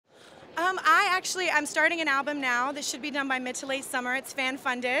I'm starting an album now that should be done by mid to late summer. It's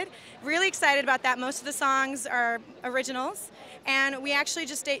fan-funded. Really excited about that. Most of the songs are originals. And we actually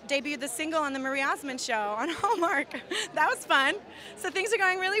just debuted the single on the Marie Osmond show on Hallmark. That was fun. So things are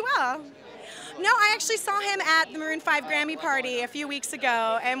going really well. No, I actually saw him at the Maroon 5 Grammy party a few weeks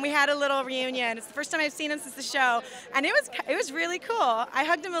ago, and we had a little reunion. It's the first time I've seen him since the show, and it was really cool. I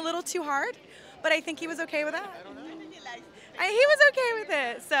hugged him a little too hard, but I think he was okay with that. He was okay with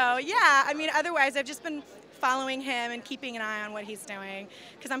it. So yeah, I mean, otherwise I've just been following him and keeping an eye on what he's doing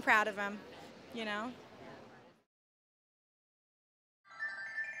because I'm proud of him, you know.